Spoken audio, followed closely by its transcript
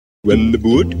When the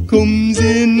boat comes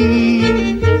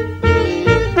in.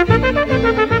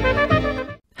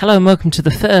 Hello and welcome to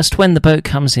the first When the Boat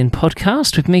Comes In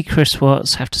podcast with me, Chris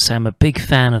Watts. I have to say I'm a big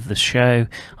fan of the show.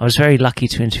 I was very lucky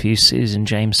to interview Susan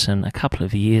Jameson a couple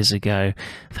of years ago.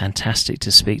 Fantastic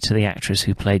to speak to the actress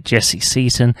who played Jessie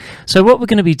Seaton. So what we're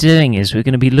going to be doing is we're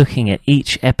going to be looking at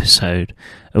each episode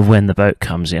of When the Boat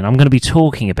Comes In. I'm going to be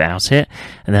talking about it,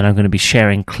 and then I'm going to be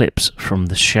sharing clips from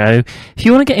the show. If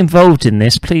you want to get involved in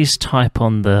this, please type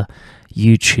on the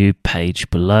YouTube page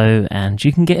below and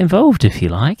you can get involved if you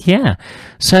like.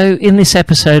 So in this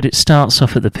episode it starts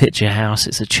off at the Picture House.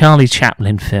 It's a Charlie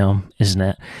Chaplin film, isn't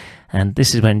it? And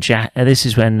this is when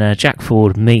Jack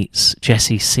Ford meets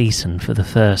Jessie Seaton for the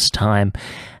first time.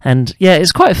 And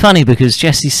it's quite funny because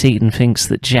Jessie Seaton thinks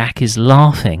that Jack is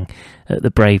laughing at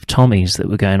the brave Tommies that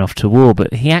were going off to war,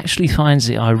 but he actually finds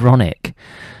it ironic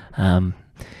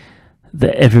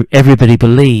that everybody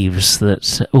believes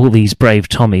that all these brave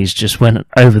Tommies just went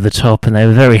over the top and they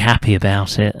were very happy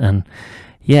about it. And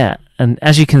and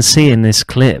as you can see in this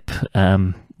clip,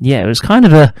 it was kind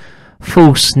of a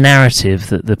false narrative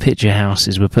that the picture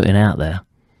houses were putting out there.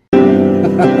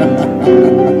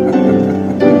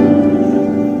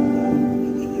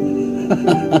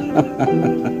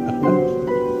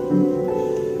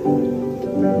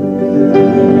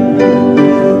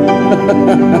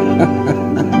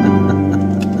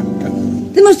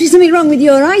 There must be something wrong with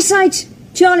your eyesight.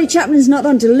 Charlie Chaplin's not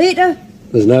on till later.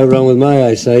 There's no wrong with my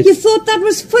eyesight. You thought that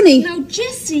was funny? Now,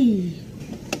 Jessie.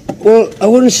 Well, I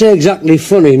wouldn't say exactly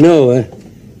funny, no.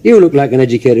 You look like an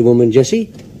educated woman,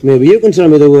 Jessie. Maybe you can tell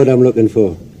me the word I'm looking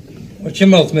for. Watch your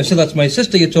mouth, mister. That's my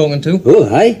sister you're talking to. Oh,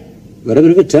 hi. Got a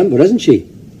bit of a temper, hasn't she?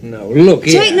 No, look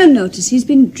here. Take no notice. He's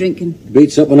been drinking.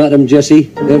 Beats up on Adam,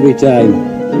 Jessie, every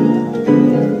time.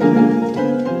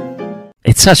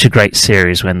 It's such a great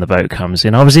series, When the Boat Comes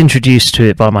In. I was introduced to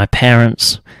it by my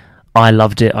parents. I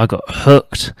loved it. I got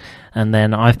hooked. And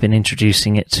then I've been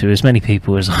introducing it to as many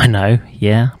people as I know,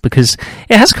 because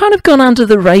it has kind of gone under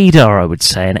the radar, I would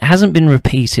say, and it hasn't been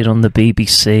repeated on the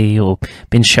BBC or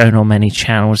been shown on many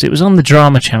channels. It was on the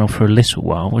drama channel for a little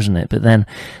while, wasn't it? But then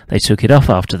they took it off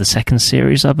after the second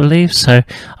series, I believe. So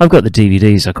I've got the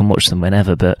DVDs, I can watch them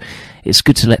whenever, but it's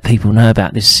good to let people know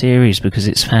about this series because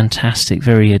it's fantastic,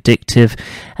 very addictive.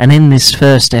 And in this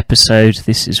first episode,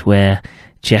 this is where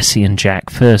Jessie and Jack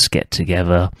first get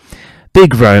together.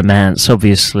 Big romance,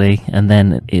 obviously, and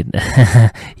then it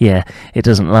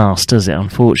doesn't last, does it?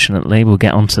 Unfortunately, we'll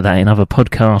get onto that in other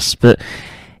podcasts. But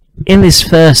in this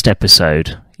first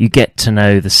episode, you get to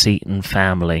know the Seaton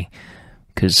family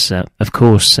because, of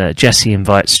course, Jessie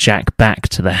invites Jack back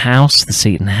to the house, the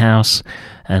Seaton house,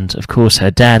 and of course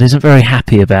her dad isn't very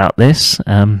happy about this.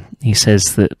 He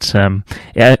says that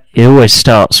it always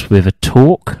starts with a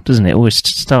talk, doesn't it? It always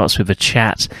starts with a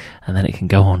chat, and then it can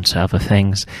go on to other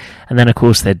things. And then, of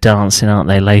course, they're dancing, aren't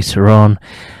they, later on?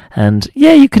 And,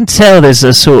 you can tell there's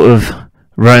a sort of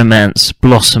romance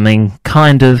blossoming,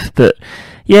 kind of. But,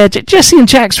 Jessie and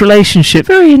Jack's relationship,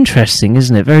 very interesting,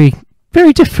 isn't it? Very,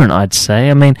 very different, I'd say.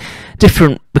 I mean,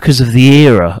 different because of the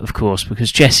era, of course,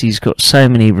 because Jessie's got so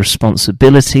many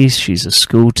responsibilities. She's a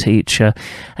school teacher.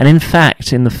 And, in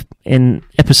fact, in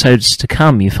episodes to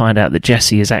come, you find out that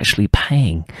Jessie is actually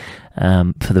paying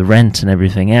for the rent and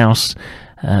everything else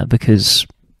because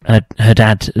her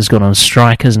dad has gone on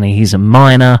strike, hasn't he? He's a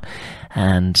miner,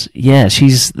 and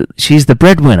she's the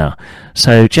breadwinner.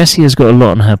 So Jessie has got a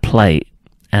lot on her plate,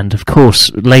 and of course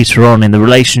later on in the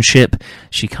relationship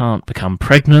she can't become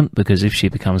pregnant because if she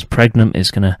becomes pregnant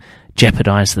it's going to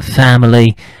jeopardize the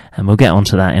family, and we'll get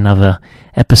onto that in other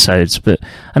episodes. But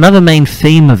another main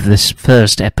theme of this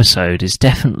first episode is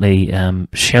definitely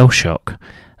shell shock.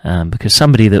 Because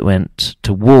somebody that went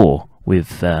to war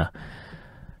with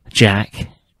Jack,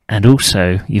 and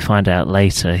also you find out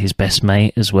later his best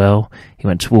mate as well, he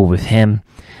went to war with him.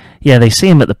 They see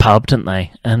him at the pub, don't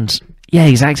they? And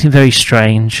he's acting very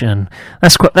strange, and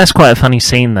that's quite a funny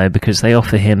scene though, because they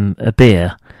offer him a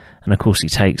beer, and of course he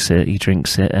takes it, he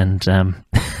drinks it, and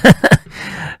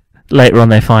later on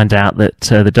they find out that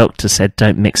the doctor said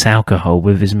don't mix alcohol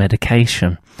with his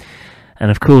medication. And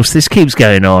of course, this keeps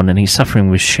going on, and he's suffering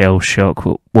with shell shock,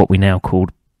 what we now call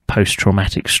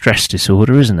post-traumatic stress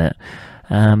disorder, isn't it?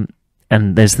 And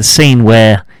there's the scene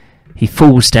where he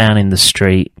falls down in the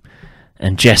street,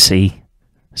 and Jessie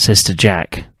says to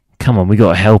Jack, "Come on, we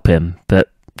got to help him." But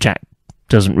Jack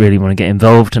doesn't really want to get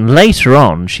involved, and later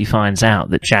on, she finds out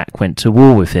that Jack went to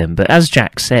war with him. But as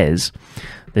Jack says,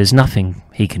 there's nothing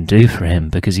he can do for him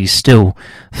because he's still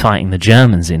fighting the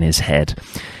Germans in his head.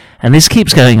 And this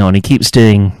keeps going on. He keeps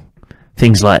doing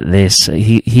things like this.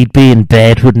 He'd be in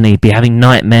bed, wouldn't he? He'd be having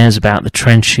nightmares about the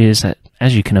trenches.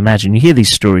 As you can imagine, you hear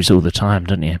these stories all the time,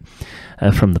 don't you?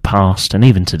 From the past, and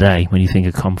even today, when you think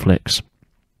of conflicts.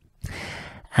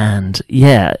 And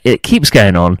yeah, it keeps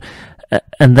going on.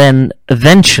 And then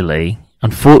eventually,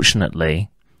 unfortunately,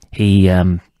 he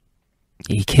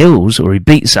kills, or he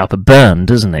beats up a Byrne,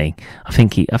 doesn't he? I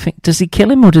think does he kill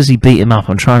him or does he beat him up?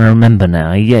 I'm trying to remember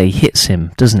now. Yeah, he hits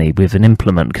him, doesn't he, with an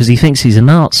implement, because he thinks he's a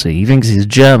Nazi. He thinks he's a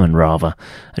German from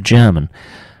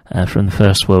the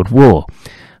First World War.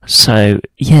 So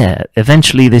yeah,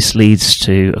 eventually this leads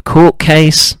to a court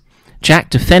case.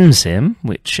 Jack defends him,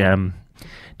 which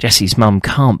Jesse's mum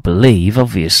can't believe,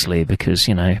 obviously, because,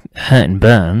 hurting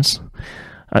Burns.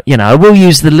 I will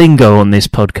use the lingo on this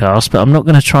podcast, but I'm not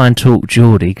going to try and talk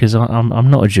Geordie, because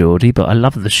I'm not a Geordie, but I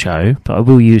love the show, but I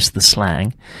will use the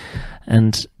slang.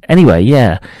 And anyway,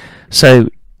 yeah. So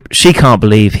she can't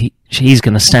believe he's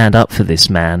going to stand up for this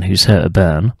man who's hurt a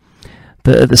Byrne.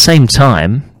 But at the same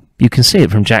time, you can see it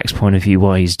from Jack's point of view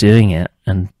why he's doing it.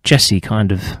 And Jesse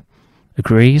kind of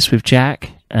agrees with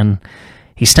Jack, and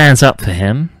he stands up for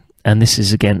him. And this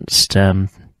is against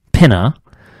Pinner,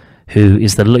 who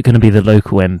is going to be the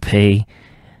local MP.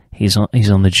 He's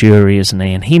on the jury, isn't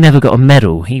he? And he never got a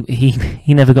medal. He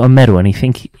never got a medal, and he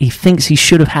thinks he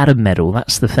should have had a medal.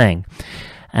 That's the thing.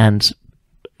 And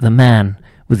the man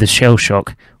with the shell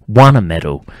shock won a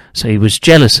medal, so he was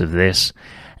jealous of this,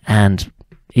 and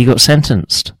he got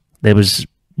sentenced. There was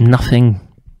nothing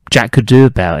Jack could do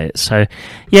about it. So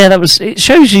yeah, it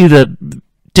shows you the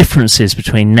differences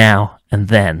between now and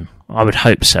then. I would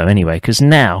hope so, anyway, because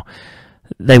now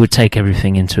they would take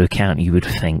everything into account, you would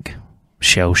think.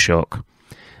 Shell shock,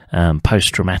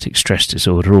 post-traumatic stress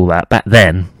disorder, all that. Back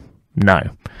then, no.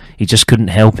 He just couldn't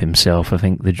help himself, I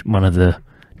think one of the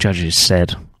judges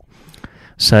said.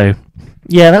 So,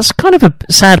 yeah, that's kind of a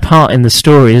sad part in the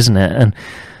story, isn't it?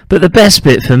 But the best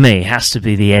bit for me has to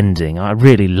be the ending. I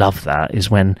really love that, is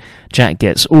when Jack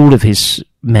gets all of his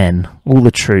men, all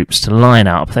the troops, to line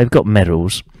up. They've got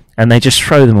medals, and they just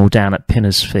throw them all down at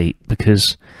Pinner's feet,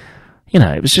 because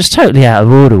it was just totally out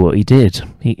of order what he did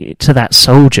to that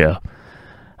soldier.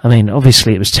 I mean,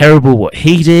 obviously it was terrible what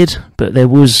he did, but there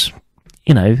was,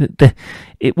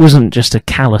 it wasn't just a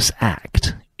callous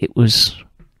act. It was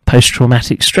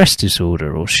post-traumatic stress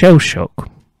disorder, or shell shock,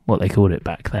 what they called it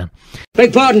back then.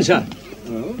 Beg pardon, sir.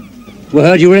 Oh? We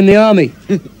heard you were in the army.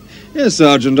 Yes,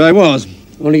 Sergeant, I was.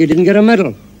 Only you didn't get a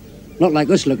medal. Not like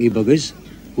us lucky buggers.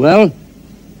 Well,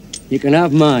 you can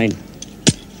have mine.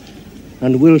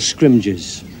 And Will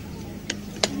Scrimge's.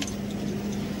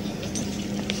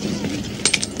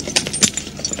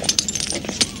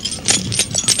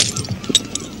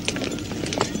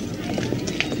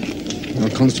 Well,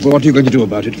 Constable, what are you going to do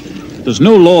about it? There's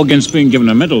no law against being given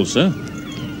a medal, sir.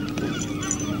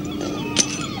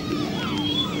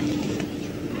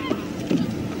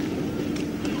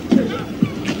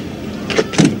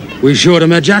 We sure to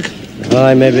met Jack?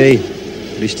 Aye, maybe.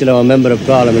 But he's still our Member of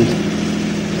Parliament.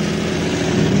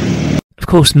 Of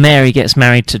course, Mary gets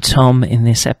married to Tom in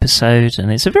this episode,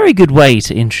 and it's a very good way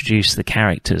to introduce the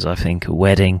characters, I think, a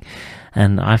wedding.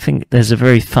 And I think there's a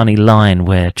very funny line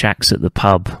where Jack's at the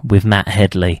pub with Matt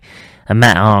Headley, and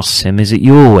Matt asks him, "Is it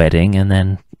your wedding?" And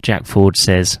then Jack Ford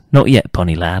says, "Not yet,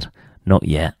 Bonnie lad, not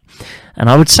yet." And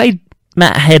I would say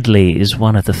Matt Headley is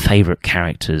one of the favourite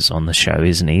characters on the show,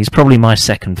 isn't he? He's probably my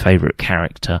second favourite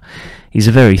character. He's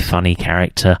a very funny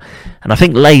character. And I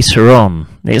think later on,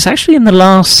 it's actually in the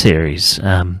last series,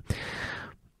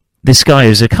 this guy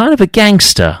who's a kind of a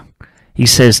gangster, he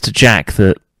says to Jack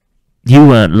that you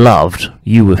weren't loved,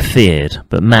 you were feared,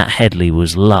 but Matt Headley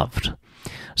was loved.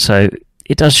 So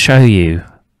it does show you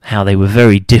how they were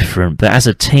very different, but as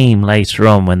a team later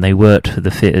on, when they worked for the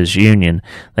Fitters Union,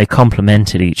 they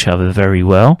complemented each other very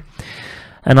well.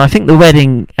 And I think the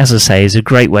wedding, as I say, is a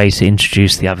great way to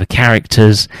introduce the other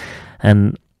characters,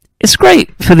 and it's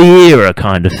great for the era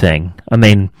kind of thing. I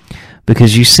mean,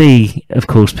 because you see, of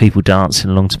course, people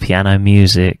dancing along to piano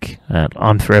music,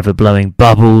 I'm Forever Blowing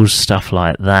Bubbles, stuff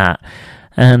like that.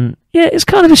 And yeah, it's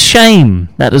kind of a shame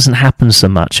that doesn't happen so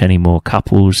much anymore,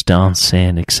 couples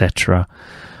dancing, etc.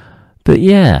 But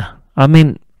yeah, I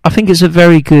mean, I think it's a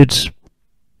very good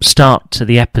start to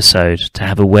the episode to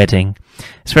have a wedding.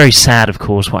 It's very sad, of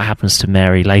course, what happens to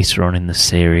Mary later on in the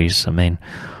series. I mean,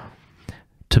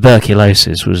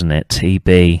 tuberculosis, wasn't it?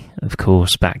 TB, of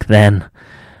course, back then.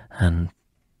 And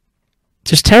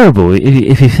just terrible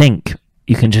if you think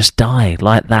you can just die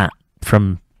like that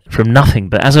from nothing.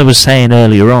 But as I was saying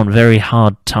earlier on, very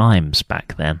hard times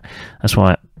back then. That's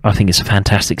why I think it's a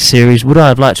fantastic series. Would I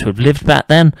have liked to have lived back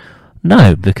then?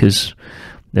 No, because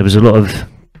there was a lot of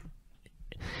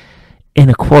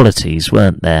inequalities,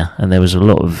 weren't there? And there was a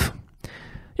lot of...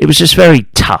 It was just very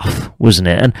tough, wasn't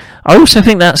it? And I also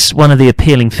think that's one of the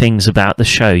appealing things about the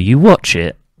show. You watch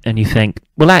it and you think,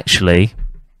 well, actually,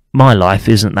 my life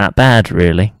isn't that bad,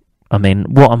 really. I mean,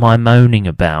 what am I moaning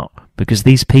about? Because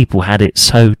these people had it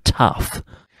so tough.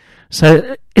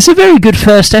 So it's a very good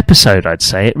first episode, I'd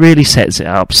say. It really sets it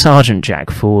up. Sergeant Jack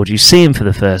Ford, you see him for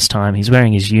the first time. He's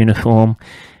wearing his uniform,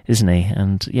 isn't he?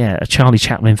 And yeah, a Charlie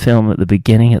Chaplin film at the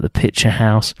beginning at the Picture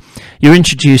House. You're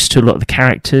introduced to a lot of the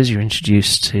characters. You're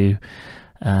introduced to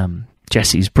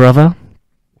Jesse's brother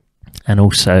and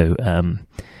also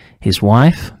his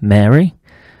wife, Mary,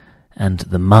 and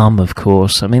the mum, of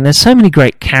course. I mean, there's so many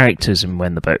great characters in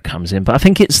When the Boat Comes In, but I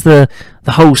think it's the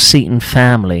whole Seaton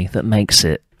family that makes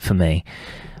it for me.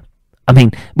 I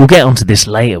mean, we'll get onto this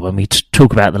later when we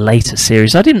talk about the later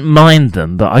series. I didn't mind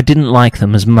them, but I didn't like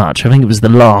them as much. I think it was the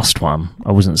last one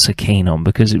I wasn't so keen on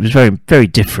because it was very, very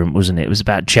different, wasn't it? It was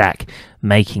about Jack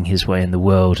making his way in the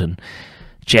world, and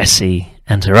Jessie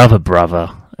and her other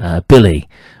brother, Billy,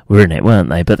 were in it, weren't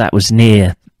they? But that was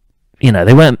near... You know,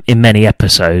 they weren't in many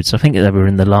episodes. I think they were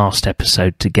in the last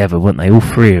episode together, weren't they? All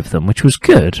three of them, which was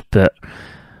good, but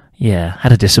yeah,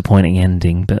 had a disappointing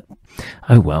ending. But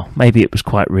oh well, maybe it was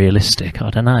quite realistic. I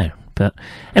don't know. But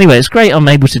anyway, it's great I'm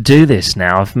able to do this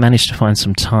now. I've managed to find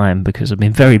some time because I've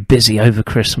been very busy over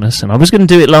Christmas, and I was going to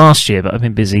do it last year, but I've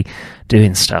been busy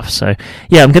doing stuff. So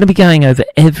yeah, I'm going to be going over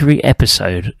every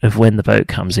episode of When the Boat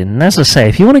Comes In. And as I say,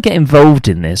 if you want to get involved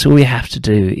in this, all you have to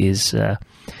do is...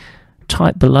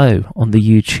 type below on the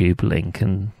YouTube link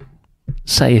and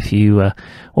say if you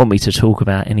want me to talk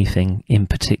about anything in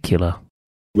particular.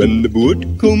 When the boat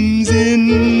comes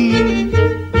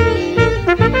in,